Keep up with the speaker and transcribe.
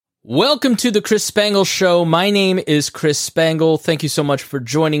Welcome to the Chris Spangle Show. My name is Chris Spangle. Thank you so much for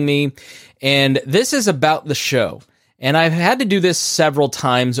joining me. And this is about the show. And I've had to do this several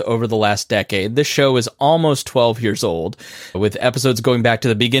times over the last decade. This show is almost 12 years old, with episodes going back to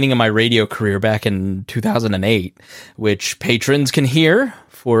the beginning of my radio career back in 2008, which patrons can hear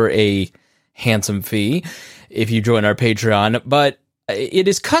for a handsome fee if you join our Patreon. But it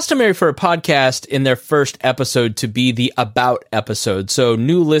is customary for a podcast in their first episode to be the about episode. So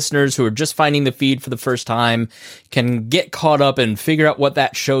new listeners who are just finding the feed for the first time can get caught up and figure out what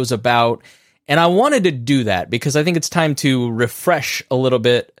that show's about. And I wanted to do that because I think it's time to refresh a little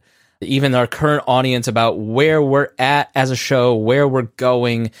bit, even our current audience, about where we're at as a show, where we're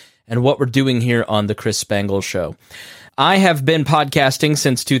going, and what we're doing here on the Chris Spangle Show. I have been podcasting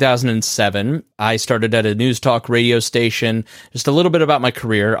since 2007. I started at a news talk radio station. Just a little bit about my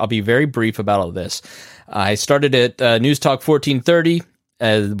career. I'll be very brief about all this. I started at News Talk 1430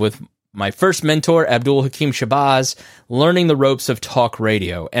 with my first mentor, Abdul Hakim Shabazz, learning the ropes of talk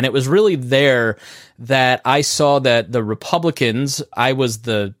radio. And it was really there that I saw that the Republicans, I was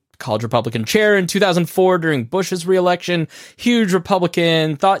the college Republican chair in 2004 during Bush's reelection, huge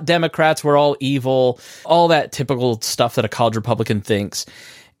Republican, thought Democrats were all evil, all that typical stuff that a college Republican thinks.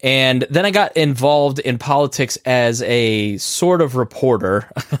 And then I got involved in politics as a sort of reporter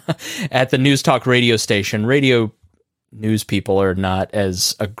at the News Talk radio station. Radio news people are not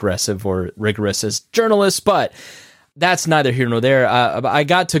as aggressive or rigorous as journalists, but that's neither here nor there. I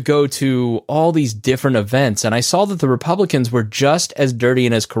got to go to all these different events, and I saw that the Republicans were just as dirty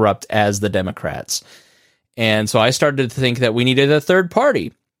and as corrupt as the Democrats. And so I started to think that we needed a third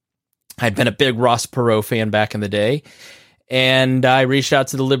party. I'd been a big Ross Perot fan back in the day, and I reached out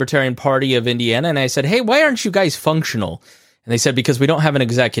to the Libertarian Party of Indiana, and I said, hey, why aren't you guys functional? And they said, because we don't have an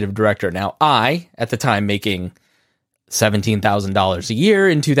executive director. Now, I, at the time, making $17,000 a year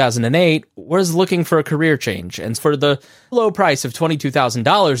in 2008, was looking for a career change. And for the low price of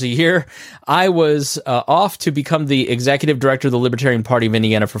 $22,000 a year, I was off to become the executive director of the Libertarian Party of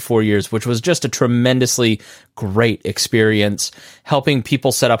Indiana for 4 years, which was just a tremendously great experience, helping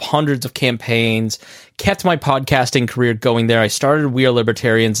people set up hundreds of campaigns, kept my podcasting career going there. I started We Are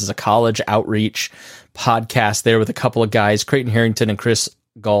Libertarians as a college outreach podcast there with a couple of guys, Creighton Harrington and Chris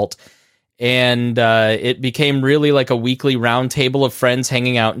Galt. And it became really like a weekly roundtable of friends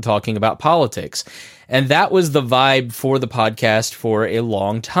hanging out and talking about politics. And that was the vibe for the podcast for a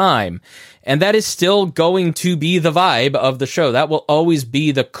long time. And that is still going to be the vibe of the show. That will always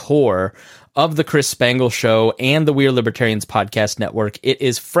be the core of the Chris Spangle Show and the We Are Libertarians podcast network. It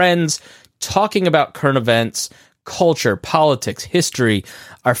is friends talking about current events, culture, politics, history,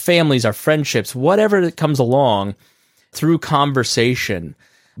 our families, our friendships, whatever that comes along through conversation.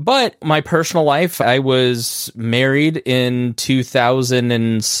 But my personal life, I was married in 2000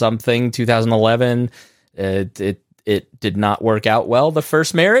 and something, 2011. It did not work out well, the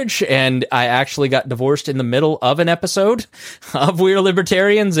first marriage, and I actually got divorced in the middle of an episode of We Are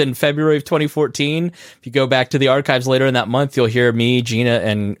Libertarians in February of 2014. If you go back to the archives later in that month, you'll hear me, Gina,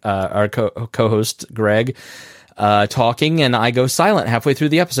 and our co-host, Greg, talking, and I go silent halfway through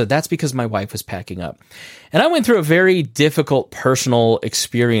the episode. That's because my wife was packing up. And I went through a very difficult personal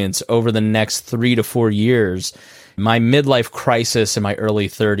experience over the next 3 to 4 years. My midlife crisis in my early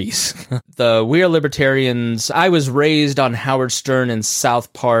 30s. The We Are Libertarians, I was raised on Howard Stern and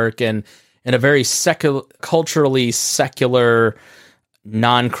South Park and in a very culturally secular,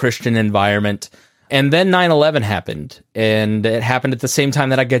 non-Christian environment. And then 9/11 happened, and it happened at the same time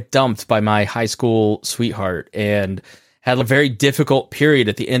that I got dumped by my high school sweetheart and had a very difficult period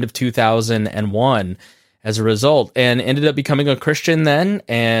at the end of 2001 as a result, and ended up becoming a Christian then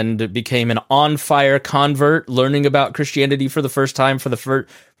and became an on-fire convert, learning about Christianity for the first time for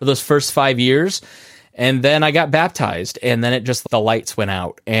those first 5 years. And then I got baptized, and then the lights went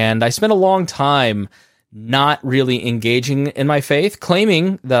out. And I spent a long time not really engaging in my faith,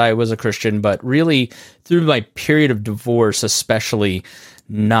 claiming that I was a Christian, but really through my period of divorce, especially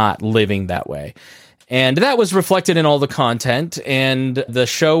not living that way. And that was reflected in all the content, and the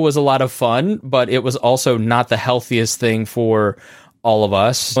show was a lot of fun, but it was also not the healthiest thing for all of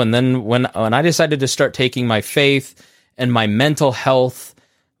us. And then when I decided to start taking my faith and my mental health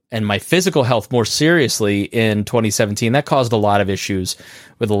and my physical health more seriously in 2017, that caused a lot of issues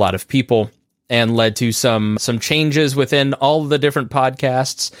with a lot of people and led to some changes within all of the different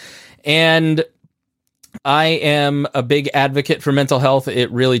podcasts. And I am a big advocate for mental health.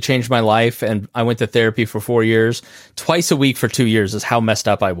 It really changed my life, and I went to therapy for 4 years. Twice a week for 2 years is how messed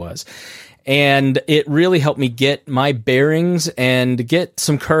up I was. And it really helped me get my bearings and get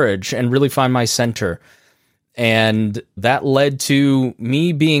some courage and really find my center. And that led to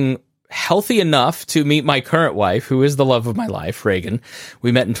me being healthy enough to meet my current wife, who is the love of my life, Reagan.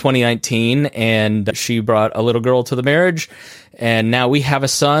 We met in 2019, and she brought a little girl to the marriage, and now we have a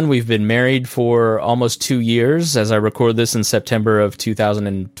son. We've been married for almost 2 years, as I record this in September of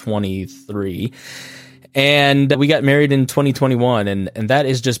 2023. And we got married in 2021, and that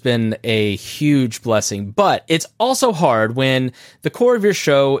has just been a huge blessing. But it's also hard when the core of your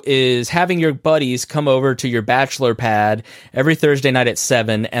show is having your buddies come over to your bachelor pad every Thursday night at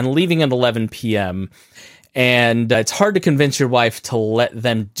 7 and leaving at 11 p.m. And it's hard to convince your wife to let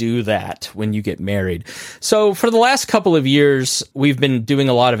them do that when you get married. So for the last couple of years, we've been doing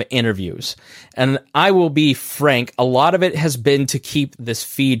a lot of interviews. And I will be frank, a lot of it has been to keep this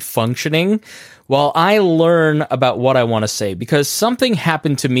feed functioning while I learn about what I want to say, because something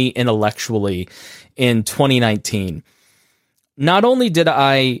happened to me intellectually in 2019. Not only did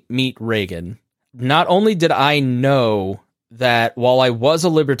I meet Reagan, not only did I know that while I was a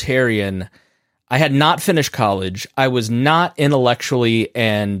libertarian, I had not finished college, I was not intellectually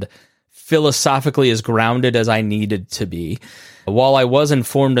and philosophically as grounded as I needed to be. While I was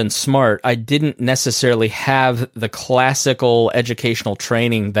informed and smart, I didn't necessarily have the classical educational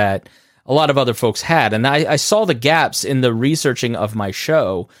training that a lot of other folks had. And I saw the gaps in the researching of my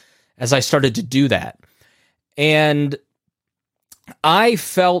show as I started to do that. And I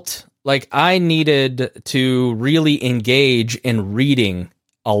felt like I needed to really engage in reading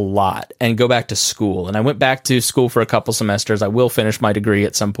a lot and go back to school. And I went back to school for a couple semesters. I will finish my degree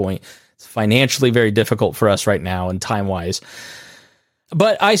at some point. It's financially very difficult for us right now and time-wise.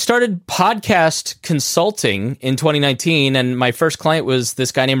 But I started podcast consulting in 2019, and my first client was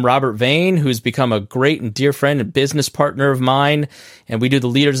this guy named Robert Vane, who's become a great and dear friend and business partner of mine. And we do the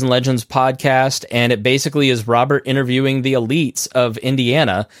Leaders and Legends podcast, and it basically is Robert interviewing the elites of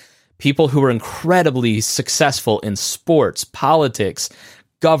Indiana, people who are incredibly successful in sports, politics,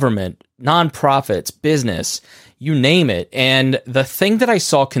 government, nonprofits, business, you name it. And the thing that I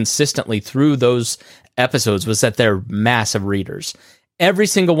saw consistently through those episodes was that they're massive readers. Every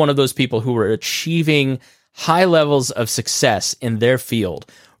single one of those people who were achieving high levels of success in their field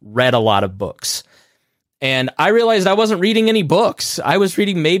read a lot of books. And I realized I wasn't reading any books. I was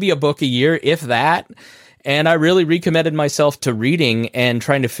reading maybe a book a year, if that. And I really recommitted myself to reading and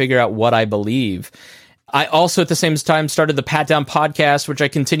trying to figure out what I believe. I also, at the same time, started the Pat Down podcast, which I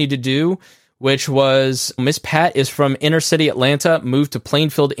continue to do, which was Miss Pat is from inner city Atlanta, moved to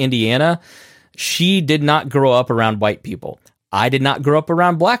Plainfield, Indiana. She did not grow up around white people. I did not grow up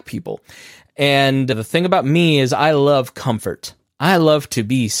around black people. And the thing about me is I love comfort. I love to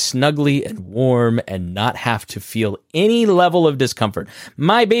be snugly and warm and not have to feel any level of discomfort.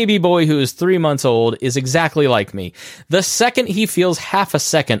 My baby boy, who is 3 months old, is exactly like me. The second he feels half a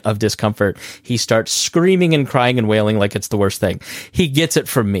second of discomfort, he starts screaming and crying and wailing like it's the worst thing. He gets it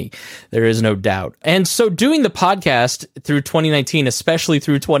from me. There is no doubt. And so doing the podcast through 2019, especially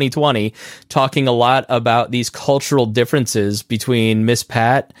through 2020, talking a lot about these cultural differences between Miss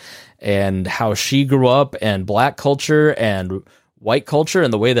Pat and how she grew up and black culture and white culture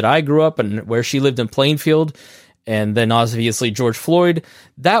and the way that I grew up and where she lived in Plainfield, and then obviously George Floyd,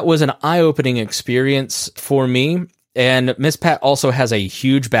 that was an eye-opening experience for me. And Miss Pat also has a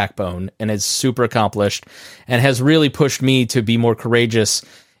huge backbone and is super accomplished and has really pushed me to be more courageous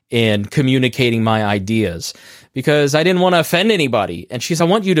in communicating my ideas because I didn't want to offend anybody. And she's, I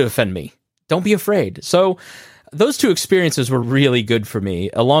want you to offend me. Don't be afraid. So those two experiences were really good for me,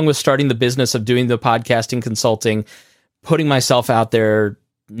 along with starting the business of doing the podcasting consulting, putting myself out there,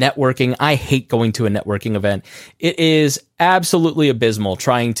 networking. I hate going to a networking event. It is absolutely abysmal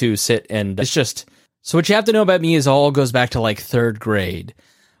trying to sit and it's just... So what you have to know about me is all goes back to like third grade.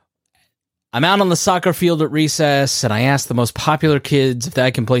 I'm out on the soccer field at recess and I ask the most popular kids if I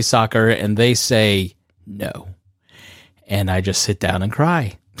can play soccer and they say no. And I just sit down and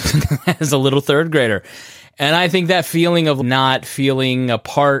cry as a little third grader. And I think that feeling of not feeling a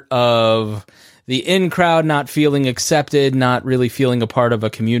part of the in crowd, not feeling accepted, not really feeling a part of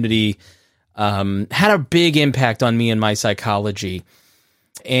a community, had a big impact on me and my psychology.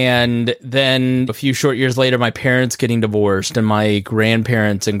 And then a few short years later, my parents getting divorced and my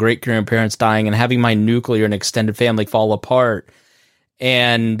grandparents and great-grandparents dying and having my nuclear and extended family fall apart.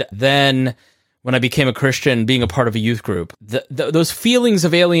 And then when I became a Christian, being a part of a youth group, those feelings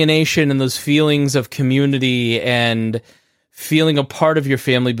of alienation and those feelings of community and feeling a part of your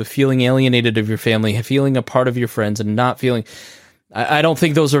family, but feeling alienated of your family, feeling a part of your friends and not feeling... I don't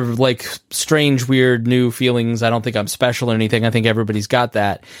think those are like strange, weird, new feelings. I don't think I'm special or anything. I think everybody's got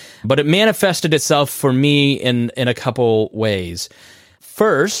that. But it manifested itself for me in a couple ways.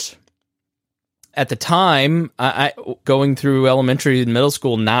 First, at the time, I going through elementary and middle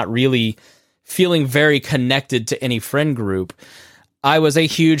school, not really feeling very connected to any friend group, I was a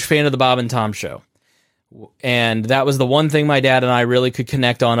huge fan of the Bob and Tom Show. And that was the one thing my dad and I really could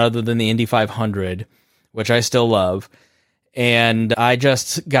connect on other than the Indy 500, which I still love. And I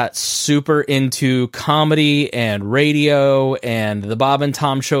just got super into comedy and radio and the Bob and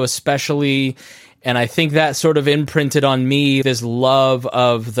Tom Show especially. And I think that sort of imprinted on me this love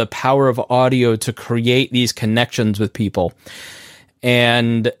of the power of audio to create these connections with people.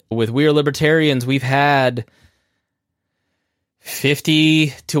 And with We Are Libertarians, we've had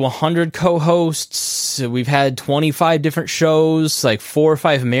 50 to 100 co-hosts. We've had 25 different shows, like 4 or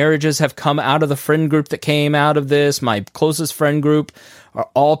 5 marriages have come out of the friend group that came out of this. My closest friend group are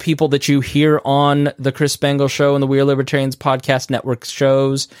all people that you hear on the Chris Spangle Show and the We Are Libertarians podcast network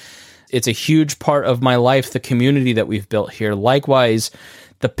shows. It's a huge part of my life, the community that we've built here. Likewise,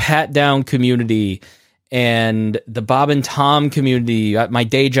 the Pat Down community and the Bob and Tom community. My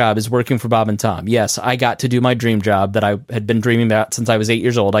day job is working for Bob and Tom. Yes, I got to do my dream job that I had been dreaming about since I was 8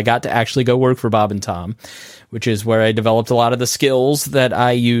 years old. I got to actually go work for Bob and Tom, which is where I developed a lot of the skills that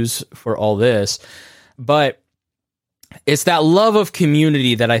I use for all this. But it's that love of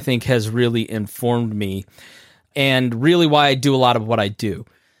community that I think has really informed me and really why I do a lot of what I do.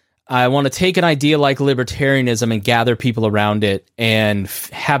 I want to take an idea like libertarianism and gather people around it and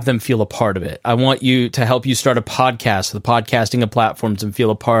have them feel a part of it. I want you to help you start a podcast, the podcasting of platforms, and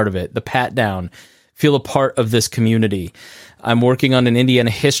feel a part of it. The Pat Down, feel a part of this community. I'm working on an Indiana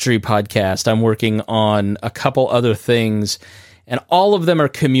history podcast. I'm working on a couple other things, and all of them are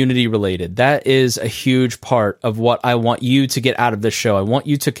community related. That is a huge part of what I want you to get out of this show. I want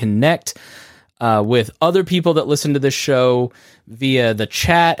you to connect with other people that listen to this show via the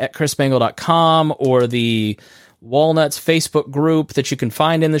chat at chrisspangle.com or the Walnuts Facebook group that you can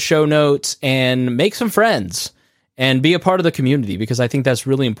find in the show notes, and make some friends and be a part of the community, because I think that's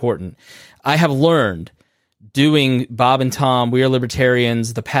really important. I have learned doing Bob and Tom, We Are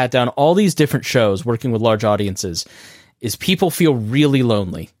Libertarians, the Pat Down, all these different shows, working with large audiences, is people feel really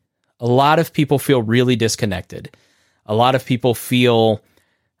lonely. A lot of people feel really disconnected. A lot of people feel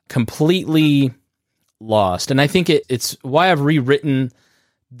completely lost. And I think it's why I've rewritten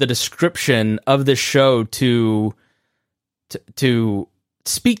the description of this show to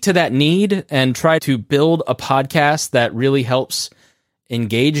speak to that need and try to build a podcast that really helps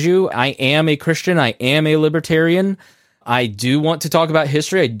engage you. I am a Christian. I am a libertarian. I do want to talk about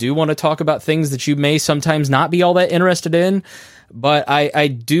history. I do want to talk about things that you may sometimes not be all that interested in. But I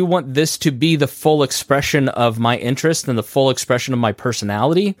do want this to be the full expression of my interest and the full expression of my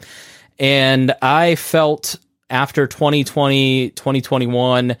personality. And I felt after 2020,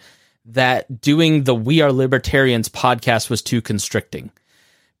 2021, that doing the We Are Libertarians podcast was too constricting,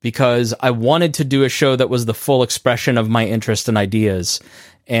 because I wanted to do a show that was the full expression of my interest and ideas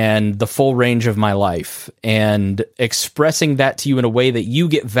and the full range of my life, and expressing that to you in a way that you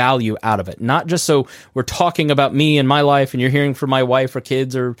get value out of it. Not just so we're talking about me and my life and you're hearing from my wife or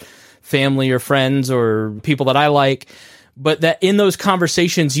kids or family or friends or people that I like, but that in those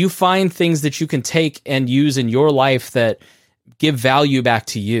conversations you find things that you can take and use in your life that give value back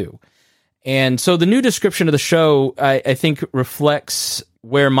to you. And so the new description of the show, I think, reflects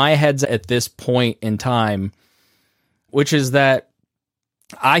where my head's at this point in time, which is that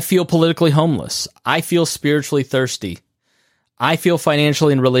I feel politically homeless. I feel spiritually thirsty. I feel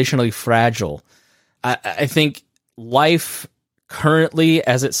financially and relationally fragile. I think life currently,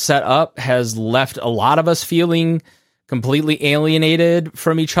 as it's set up, has left a lot of us feeling completely alienated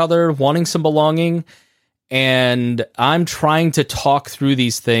from each other, wanting some belonging. And I'm trying to talk through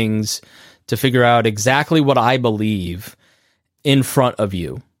these things to figure out exactly what I believe in front of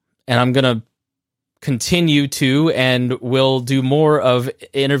you. And I'm going to continue to, and will do more of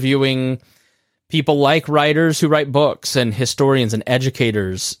interviewing people like writers who write books and historians and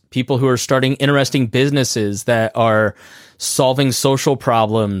educators, people who are starting interesting businesses that are solving social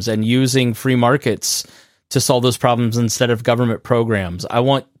problems and using free markets to solve those problems instead of government programs. I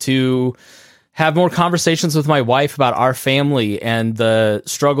want to have more conversations with my wife about our family and the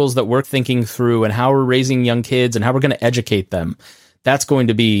struggles that we're thinking through and how we're raising young kids and how we're going to educate them. That's going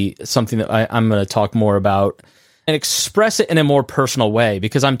to be something that I'm going to talk more about and express it in a more personal way,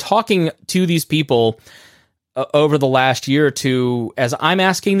 because I'm talking to these people over the last year or two as I'm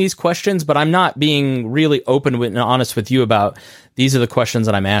asking these questions, but I'm not being really open with and honest with you about these are the questions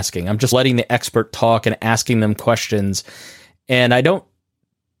that I'm asking. I'm just letting the expert talk and asking them questions. And I don't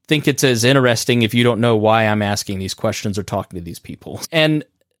think it's as interesting if you don't know why I'm asking these questions or talking to these people. And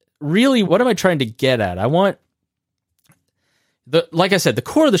really, what am I trying to get at? I want like I said, the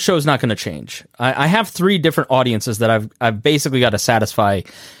core of the show is not going to change. I have 3 different audiences that I've basically got to satisfy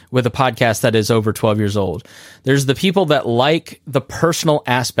with a podcast that is over 12 years old. There's the people that like the personal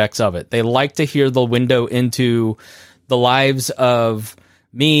aspects of it. They like to hear the window into the lives of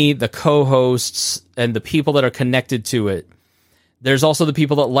me, the co-hosts, and the people that are connected to it. There's also the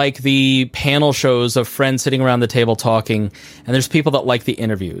people that like the panel shows of friends sitting around the table talking, and there's people that like the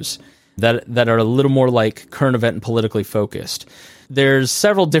interviews that are a little more like current event and politically focused. There's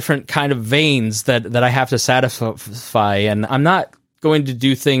several different kind of veins that I have to satisfy, and I'm not going to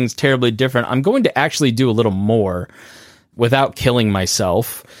do things terribly different. I'm going to actually do a little more without killing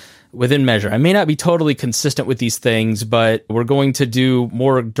myself within measure. I may not be totally consistent with these things, but we're going to do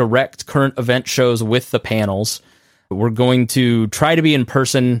more direct current event shows with the panels. We're going to try to be in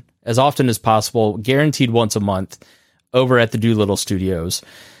person as often as possible, guaranteed once a month, over at the Doolittle Studios,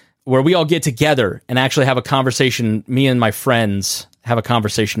 where we all get together and actually have a conversation. Me and my friends have a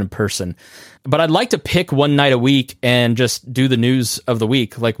conversation in person. But I'd like to pick one night a week and just do the news of the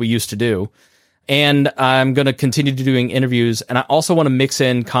week like we used to do. And I'm going to continue to doing interviews. And I also want to mix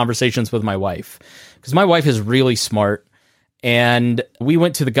in conversations with my wife, because my wife is really smart. And we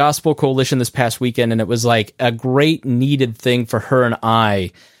went to the Gospel Coalition this past weekend, and it was like a great needed thing for her and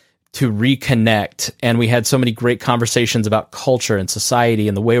I to reconnect. And we had so many great conversations about culture and society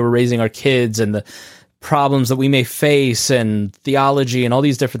and the way we're raising our kids and the problems that we may face and theology and all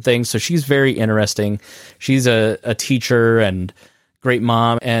these different things. So she's very interesting. She's a teacher and great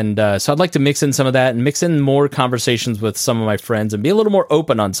mom. And so I'd like to mix in some of that and mix in more conversations with some of my friends and be a little more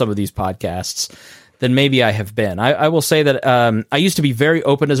open on some of these podcasts than maybe I have been. I will say that I used to be very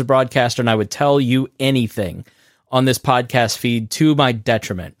open as a broadcaster, and I would tell you anything on this podcast feed to my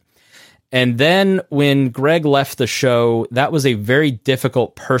detriment. And then when Greg left the show, that was a very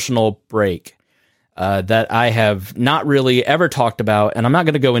difficult personal break that I have not really ever talked about. And I'm not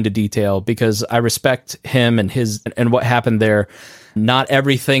going to go into detail because I respect him and his and what happened there. Not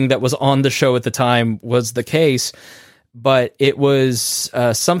everything that was on the show at the time was the case, but it was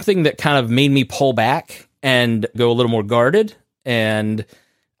something that kind of made me pull back and go a little more guarded. And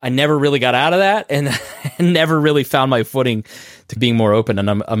I never really got out of that and never really found my footing to being more open. And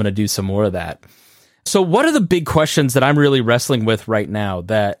I'm going to do some more of that. So what are the big questions that I'm really wrestling with right now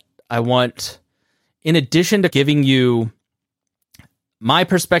that I want, in addition to giving you my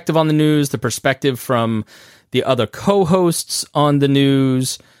perspective on the news, the perspective from the other co-hosts on the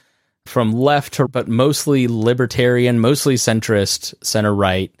news, from left to, but mostly libertarian, mostly centrist,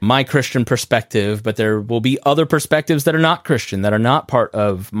 center-right, my Christian perspective, but there will be other perspectives that are not Christian, that are not part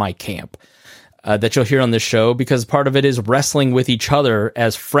of my camp, that you'll hear on this show, because part of it is wrestling with each other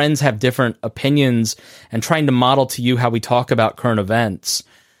as friends have different opinions and trying to model to you how we talk about current events.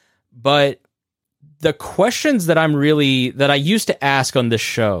 But the questions that I used to ask on this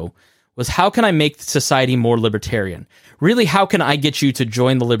show was, how can I make society more libertarian? Really, how can I get you to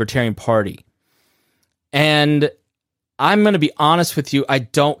join the Libertarian Party? And I'm going to be honest with you, I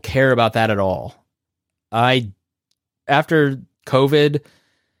don't care about that at all. After COVID,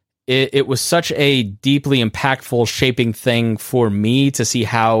 it was such a deeply impactful shaping thing for me to see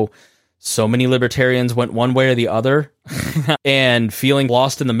how so many libertarians went one way or the other and feeling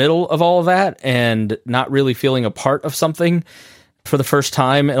lost in the middle of all of that and not really feeling a part of something for the first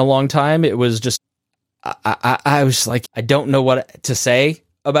time in a long time. It was just, I was like, I don't know what to say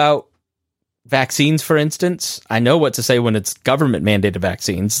about vaccines, for instance. I know what to say when it's government mandated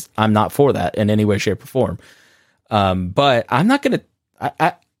vaccines. I'm not for that in any way, shape, or form. But I'm not going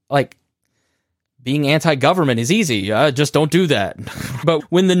to, like, being anti-government is easy. Just don't do that. But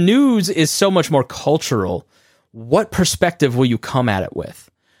when the news is so much more cultural, what perspective will you come at it with?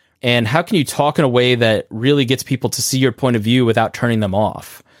 And how can you talk in a way that really gets people to see your point of view without turning them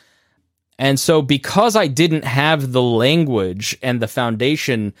off? And so because I didn't have the language and the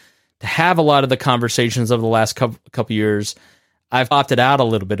foundation to have a lot of the conversations over the last couple years, I've opted out a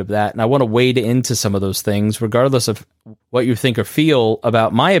little bit of that. And I want to wade into some of those things, regardless of what you think or feel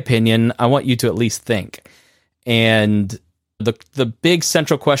about my opinion. I want you to at least think. And the big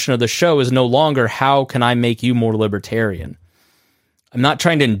central question of the show is no longer, how can I make you more libertarian? I'm not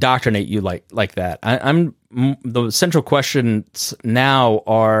trying to indoctrinate you like that. The central questions now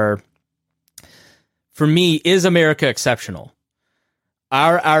are, for me, is America exceptional?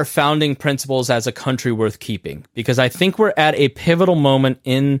 Are our founding principles as a country worth keeping? Because I think we're at a pivotal moment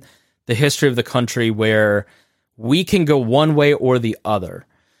in the history of the country where we can go one way or the other.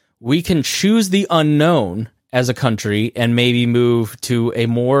 We can choose the unknown as a country and maybe move to a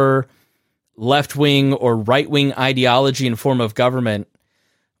more left-wing or right-wing ideology and form of government,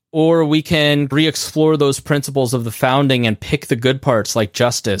 or we can re-explore those principles of the founding and pick the good parts like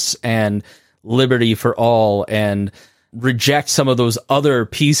justice and liberty for all and reject some of those other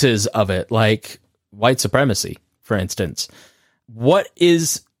pieces of it, like white supremacy, for instance. What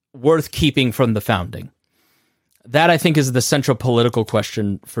is worth keeping from the founding? That, I think, is the central political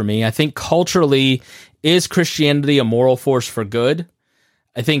question for me. I think culturally, is Christianity a moral force for good?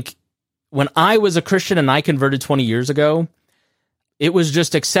 I think when I was a Christian and I converted 20 years ago, it was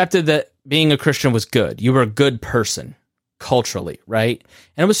just accepted that being a Christian was good. You were a good person culturally, right?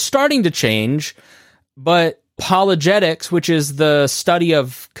 And it was starting to change, but apologetics, which is the study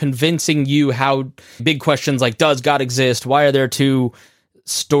of convincing you how big questions like, does God exist? Why are there two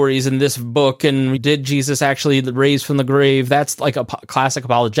stories in this book? And did Jesus actually raise from the grave? That's like a classic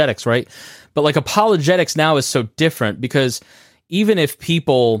apologetics, right? But like apologetics now is so different because even if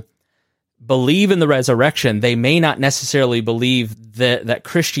people believe in the resurrection, they may not necessarily believe that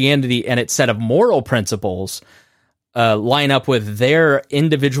Christianity and its set of moral principles line up with their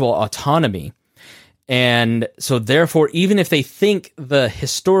individual autonomy. And so therefore, even if they think the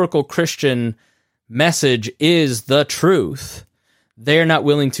historical Christian message is the truth, they're not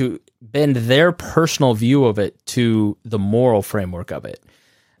willing to bend their personal view of it to the moral framework of it.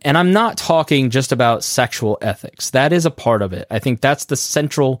 And I'm not talking just about sexual ethics. That is a part of it. I think that's the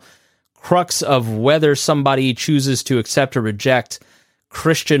central crux of whether somebody chooses to accept or reject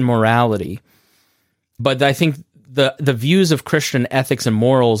Christian morality. But I think the views of Christian ethics and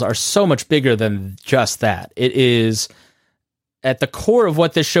morals are so much bigger than just that. It is at the core of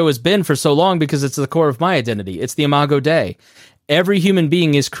what this show has been for so long because it's the core of my identity. It's the Imago Dei. Every human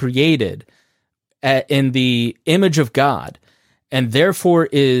being is created in the image of God and therefore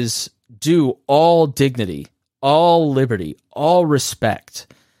is due all dignity, all liberty, all respect.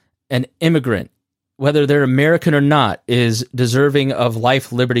 An immigrant, whether they're American or not, is deserving of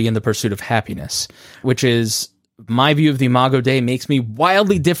life, liberty, and the pursuit of happiness, which is my view of the Imago Dei makes me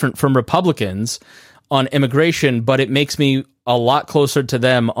wildly different from Republicans on immigration, but it makes me a lot closer to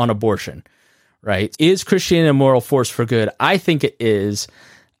them on abortion, right? Is Christianity a moral force for good? I think it is.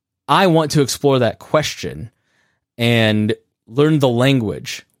 I want to explore that question and learn the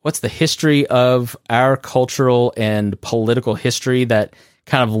language. What's the history of our cultural and political history that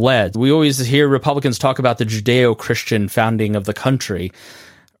kind of led? We always hear Republicans talk about the Judeo-Christian founding of the country.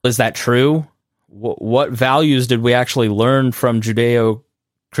 Is that true? What values did we actually learn from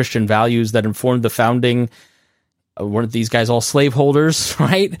Judeo-Christian values that informed the founding? Weren't these guys all slaveholders,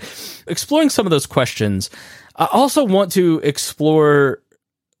 right? Exploring some of those questions. I also want to explore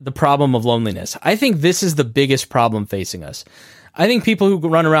the problem of loneliness. I think this is the biggest problem facing us. I think people who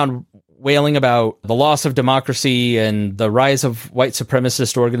run around wailing about the loss of democracy and the rise of white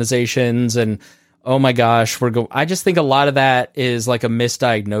supremacist organizations and, oh my gosh, I just think a lot of that is like a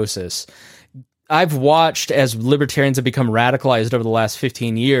misdiagnosis. I've watched as libertarians have become radicalized over the last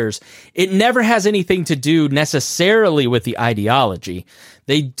 15 years. It never has anything to do necessarily with the ideology.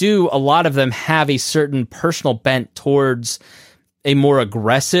 They do, a lot of them have a certain personal bent towards a more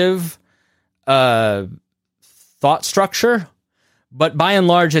aggressive thought structure. But by and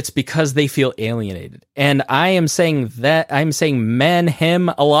large, it's because they feel alienated. And I'm saying men, him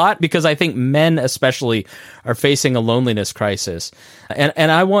a lot, because I think men especially are facing a loneliness crisis. And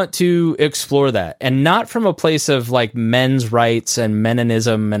I want to explore that. And not from a place of like men's rights and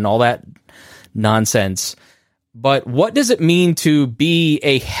meninism and all that nonsense. But what does it mean to be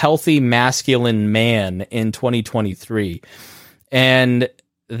a healthy masculine man in 2023? And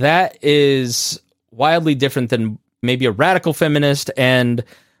that is wildly different than maybe a radical feminist and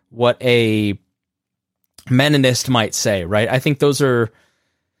what a meninist might say, right? I think those are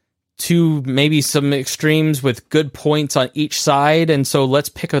two, maybe some extremes with good points on each side. And so let's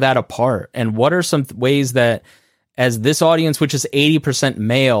pick that apart. And what are some ways that, as this audience, which is 80%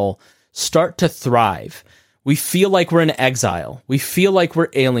 male, start to thrive? We feel like we're in exile. We feel like we're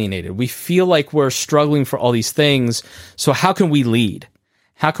alienated. We feel like we're struggling for all these things. So how can we lead?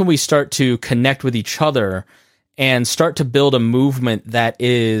 How can we start to connect with each other and start to build a movement that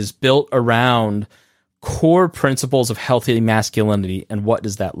is built around core principles of healthy masculinity, and what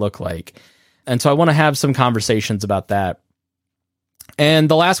does that look like? And so I want to have some conversations about that. And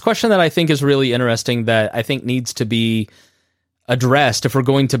the last question that I think is really interesting that I think needs to be addressed if we're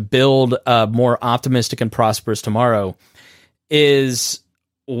going to build a more optimistic and prosperous tomorrow is,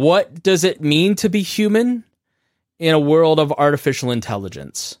 what does it mean to be human in a world of artificial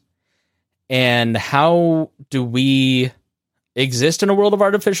intelligence? And how do we exist in a world of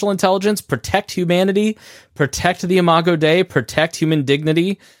artificial intelligence, protect humanity, protect the Imago Dei, protect human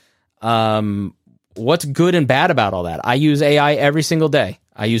dignity? What's good and bad about all that? I use AI every single day.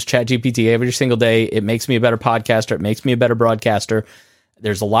 I use ChatGPT every single day. It makes me a better podcaster. It makes me a better broadcaster.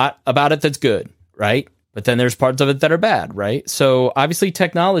 There's a lot about it that's good, right? But then there's parts of it that are bad, right? So obviously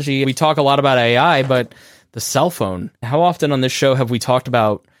technology, we talk a lot about AI, but the cell phone, how often on this show have we talked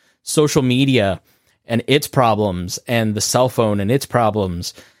about social media and its problems and the cell phone and its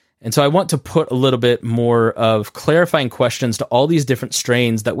problems? And so I want to put a little bit more of clarifying questions to all these different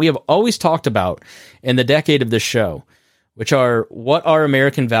strains that we have always talked about in the decade of this show, which are, what are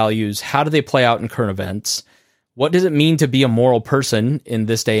American values? How do they play out in current events? What does it mean to be a moral person in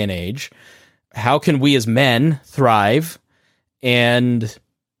this day and age? How can we as men thrive? And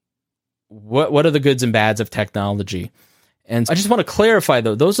what are the goods and bads of technology? And I just want to clarify,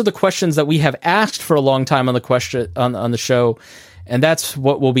 though, those are the questions that we have asked for a long time on the show, and that's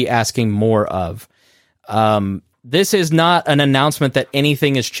what we'll be asking more of. This is not an announcement that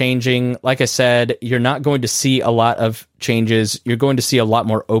anything is changing. Like I said, you're not going to see a lot of changes. You're going to see a lot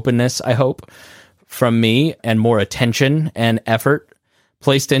more openness, I hope, from me, and more attention and effort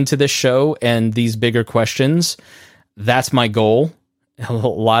placed into this show and these bigger questions. That's my goal. A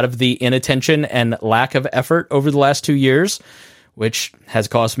lot of the inattention and lack of effort over the last 2 years, which has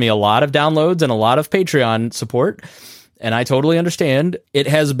cost me a lot of downloads and a lot of Patreon support. And I totally understand. It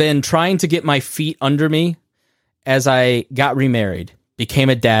has been trying to get my feet under me as I got remarried, became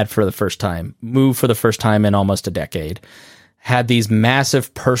a dad for the first time, moved for the first time in almost a decade, had these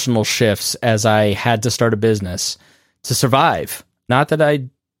massive personal shifts as I had to start a business to survive. Not that I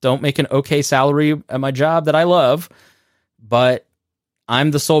don't make an okay salary at my job that I love, but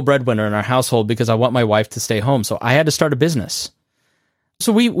I'm the sole breadwinner in our household because I want my wife to stay home. So I had to start a business.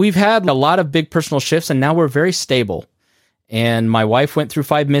 So we've had a lot of big personal shifts, and now we're very stable. And my wife went through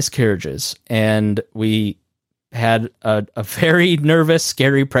 5 miscarriages, and we had a very nervous,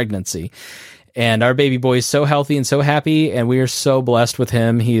 scary pregnancy. And our baby boy is so healthy and so happy, and we are so blessed with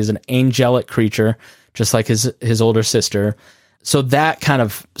him. He is an angelic creature, just like his older sister. So that kind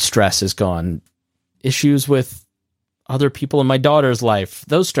of stress is gone. Issues with other people in my daughter's life,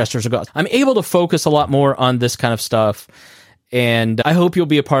 those stressors are gone. I'm able to focus a lot more on this kind of stuff. And I hope you'll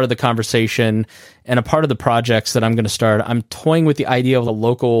be a part of the conversation and a part of the projects that I'm going to start. I'm toying with the idea of a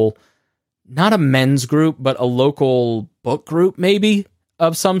local, not a men's group, but a local book group, maybe,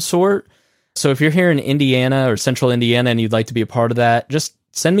 of some sort. So if you're here in Indiana or Central Indiana and you'd like to be a part of that, just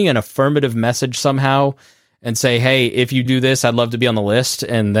send me an affirmative message somehow and say, hey, if you do this, I'd love to be on the list.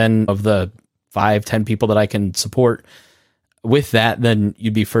 And then of the 5-10 people that I can support with that, then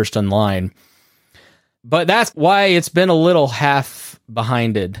you'd be first in line. But that's why it's been a little half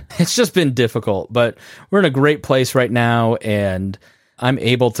behinded. It's just been difficult, but we're in a great place right now, and I'm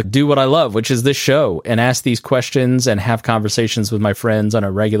able to do what I love, which is this show, and ask these questions and have conversations with my friends on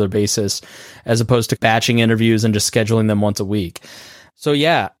a regular basis, as opposed to batching interviews and just scheduling them once a week. So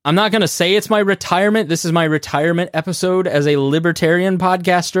yeah, I'm not going to say it's my retirement. This is my retirement episode as a libertarian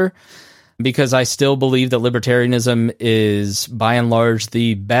podcaster, because I still believe that libertarianism is by and large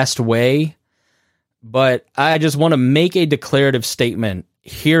the best way. But I just want to make a declarative statement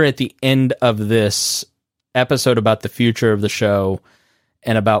here at the end of this episode about the future of the show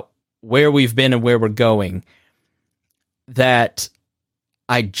and about where we've been and where we're going, that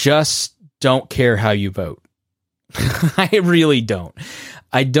I just don't care how you vote. I really don't.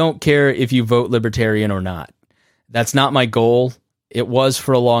 I don't care if you vote libertarian or not. That's not my goal. It was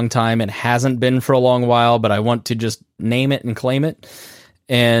for a long time and hasn't been for a long while, but I want to just name it and claim it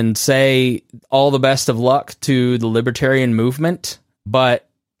and say all the best of luck to the libertarian movement. But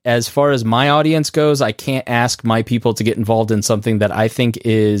as far as my audience goes, I can't ask my people to get involved in something that I think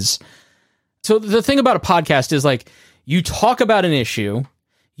is... So the thing about a podcast is, like, you talk about an issue,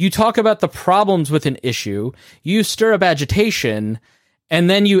 you talk about the problems with an issue, you stir up agitation, and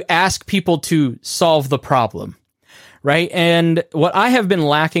then you ask people to solve the problem, right? And what I have been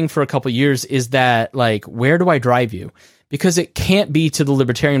lacking for a couple of years is that, like, where do I drive you? Because it can't be to the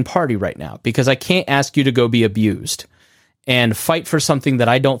Libertarian Party right now, because I can't ask you to go be abused and fight for something that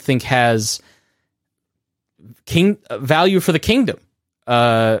I don't think has value for the kingdom,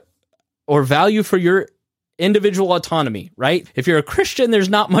 or value for your individual autonomy, right? If you're a Christian, there's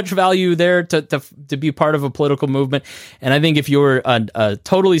not much value there to be part of a political movement. And I think if you're a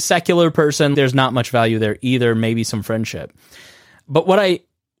totally secular person, there's not much value there either, maybe some friendship. But what I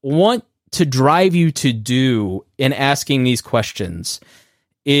want to drive you to do in asking these questions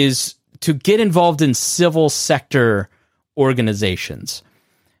is to get involved in civil sector organizations.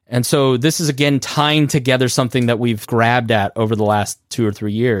 And so this is, again, tying together something that we've grabbed at over the last 2 or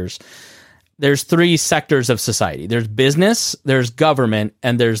 3 years. There's 3 sectors of society. There's business, there's government,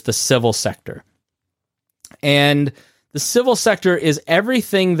 and there's the civil sector. And The civil sector is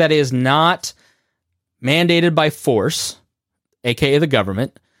everything that is not mandated by force, aka the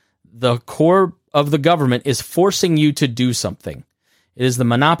government. The core of the government is forcing you to do something. It is the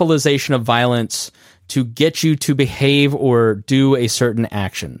monopolization of violence to get you to behave or do a certain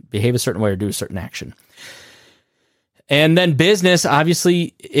action, behave a certain way or do a certain action. And then business,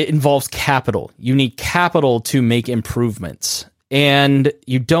 obviously, it involves capital. You need capital to make improvements. And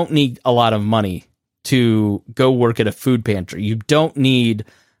you don't need a lot of money to go work at a food pantry. You don't need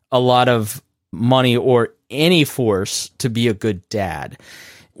a lot of money or any force to be a good dad.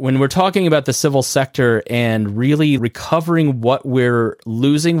 When we're talking about the civil sector and really recovering what we're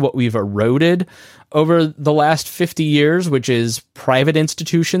losing, what we've eroded over the last 50 years, which is private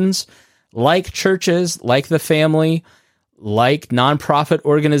institutions like churches, like the family, like nonprofit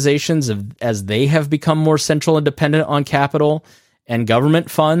organizations, as they have become more central and dependent on capital and government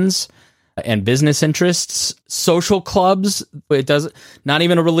funds and business interests, social clubs. It doesn't, not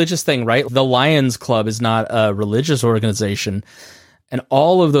even a religious thing, right? The Lions Club is not a religious organization. And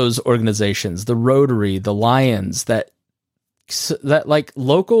all of those organizations, the Rotary, the Lions, that like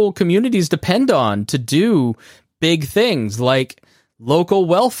local communities depend on to do big things like local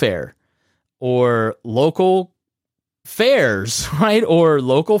welfare or local fairs, right? Or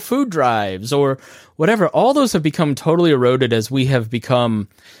local food drives or whatever. All those have become totally eroded as we have become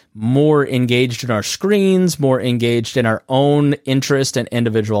more engaged in our screens, more engaged in our own interest and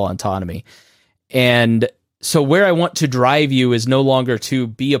individual autonomy. And so where I want to drive you is no longer to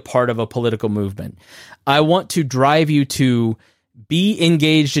be a part of a political movement. I want to drive you to be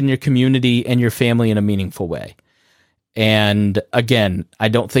engaged in your community and your family in a meaningful way. And again, I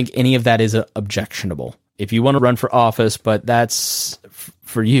don't think any of that is objectionable. If you want to run for office, but that's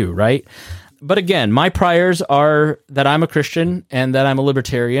for you, right? But again, my priors are that I'm a Christian and that I'm a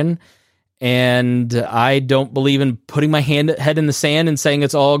libertarian, and I don't believe in putting my head in the sand and saying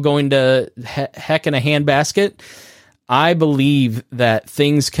it's all going to heck in a handbasket. I believe that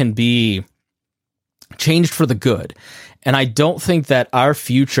things can be changed for the good. And I don't think that our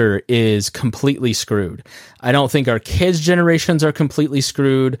future is completely screwed. I don't think our kids' generations are completely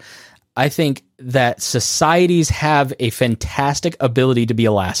screwed. I think that societies have a fantastic ability to be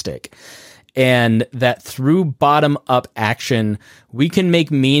elastic, and that through bottom-up action, we can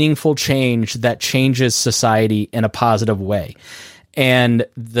make meaningful change that changes society in a positive way. And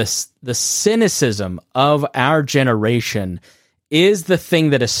the cynicism of our generation is the thing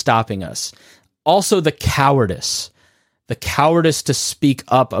that is stopping us. Also, the cowardice to speak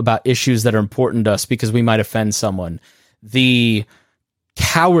up about issues that are important to us because we might offend someone. The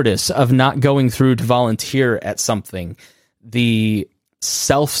cowardice of not going through to volunteer at something. The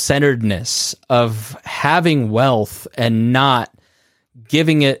self-centeredness of having wealth and not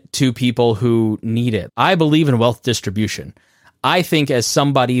giving it to people who need it. I believe in wealth distribution. I think as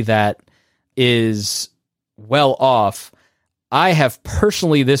somebody that is well off, I have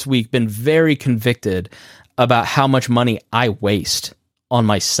personally this week been very convicted about how much money I waste on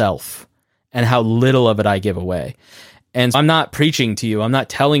myself and how little of it I give away. And I'm not preaching to you. I'm not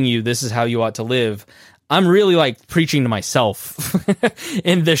telling you this is how you ought to live. I'm really like preaching to myself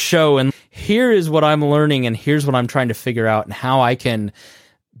in this show. And here is what I'm learning, and here's what I'm trying to figure out, and how I can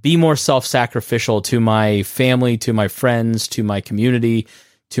be more self-sacrificial to my family, to my friends, to my community,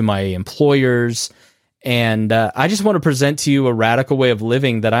 to my employers. And I just want to present to you a radical way of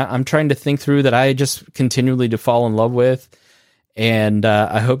living that I'm trying to think through, that I just continually to fall in love with. And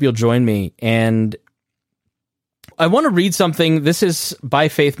I hope you'll join me. And I want to read something. This is by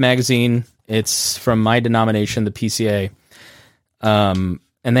Faith Magazine. It's from my denomination, the PCA. And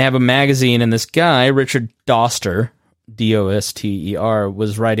they have a magazine, and this guy, Richard Doster, Doster,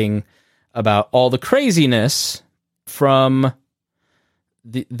 was writing about all the craziness from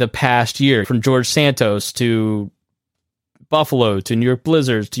the past year, from George Santos to Buffalo to New York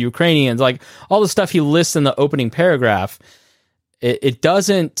Blizzards to Ukrainians, like all the stuff he lists in the opening paragraph. It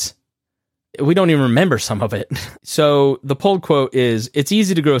doesn't, we don't even remember some of it. So the pulled quote is, "It's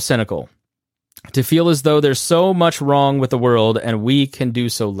easy to grow cynical, to feel as though there's so much wrong with the world and we can do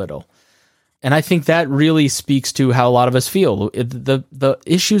so little." And I think that really speaks to how a lot of us feel. The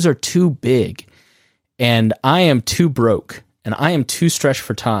issues are too big, and I am too broke, and I am too stretched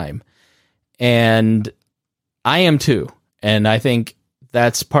for time, and I am too. And I think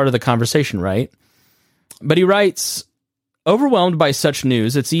that's part of the conversation, right? But he writes, "Overwhelmed by such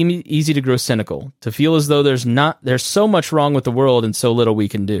news, it's easy to grow cynical, to feel as though there's so much wrong with the world and so little we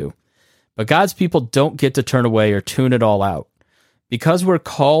can do. But God's people don't get to turn away or tune it all out. Because we're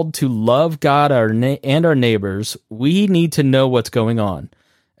called to love God and our neighbors, we need to know what's going on,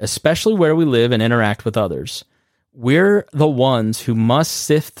 especially where we live and interact with others. we're the ones who must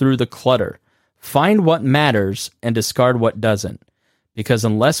sift through the clutter, find what matters, and discard what doesn't. Because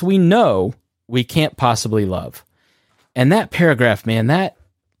unless we know, we can't possibly love. And that paragraph, man,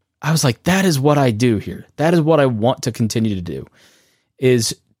 I was like, that is what I do here. That is what I want to continue to do,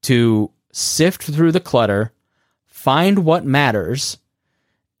 is to sift through the clutter, find what matters,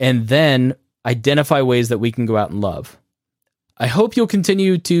 and then identify ways that we can go out and love. I hope you'll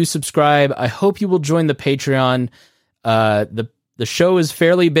continue to subscribe. I hope you will join the Patreon. The show is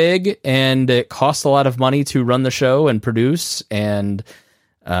fairly big, and it costs a lot of money to run the show and produce. And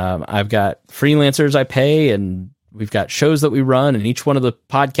I've got freelancers I pay, and we've got shows that we run, and each one of the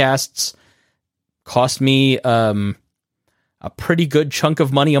podcasts cost me a pretty good chunk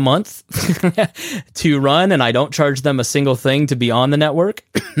of money a month to run, and I don't charge them a single thing to be on the network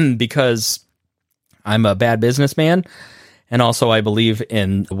because I'm a bad businessman. And also I believe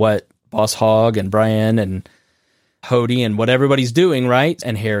in what Boss Hog and Brian and Hody and what everybody's doing, right?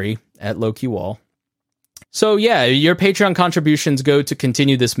 And Harry at Low-Key Wall. So yeah, your Patreon contributions go to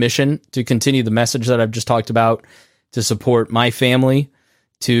continue this mission, to continue the message that I've just talked about, to support my family,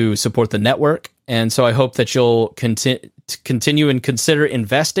 to support the network. And so I hope that you'll continue and consider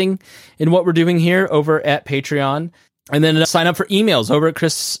investing in what we're doing here over at Patreon. And then sign up for emails over at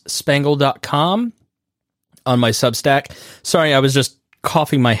chrisspangle.com on my Substack. Sorry, I was just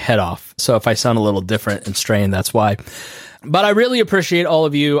coughing my head off. So if I sound a little different and strained, that's why. But I really appreciate all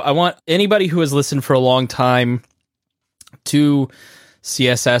of you. I want anybody who has listened for a long time to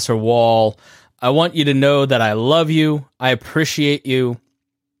CSS or Wall, I want you to know that I love you. I appreciate you.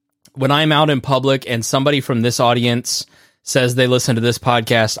 When I'm out in public and somebody from this audience says they listen to this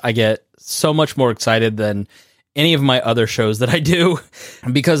podcast, I get so much more excited than any of my other shows that I do,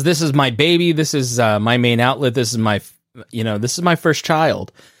 because this is my baby. This is my main outlet. This is my first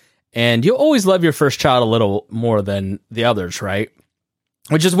child. And you always love your first child a little more than the others, right?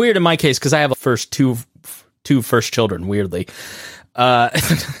 Which is weird in my case, because I have a two first children, weirdly.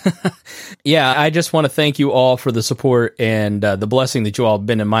 Yeah, I just want to thank you all for the support and the blessing that you all have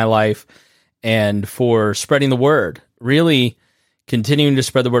been in my life, and for spreading the word, really continuing to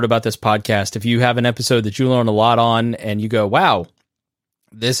spread the word about this podcast. If you have an episode that you learn a lot on and you go, wow,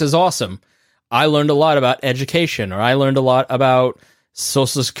 this is awesome. I learned a lot about education, or I learned a lot about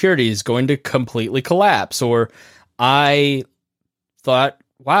Social Security is going to completely collapse, or I thought,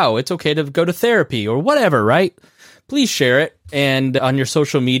 wow, it's okay to go to therapy, or whatever, right? Please share it, and on your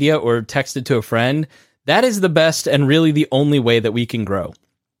social media, or text it to a friend. That is the best and really the only way that we can grow.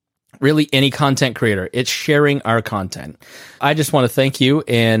 Really, any content creator, it's sharing our content. I just want to thank you,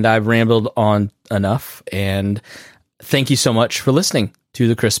 and I've rambled on enough, and thank you so much for listening to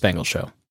The Chris Spangle Show.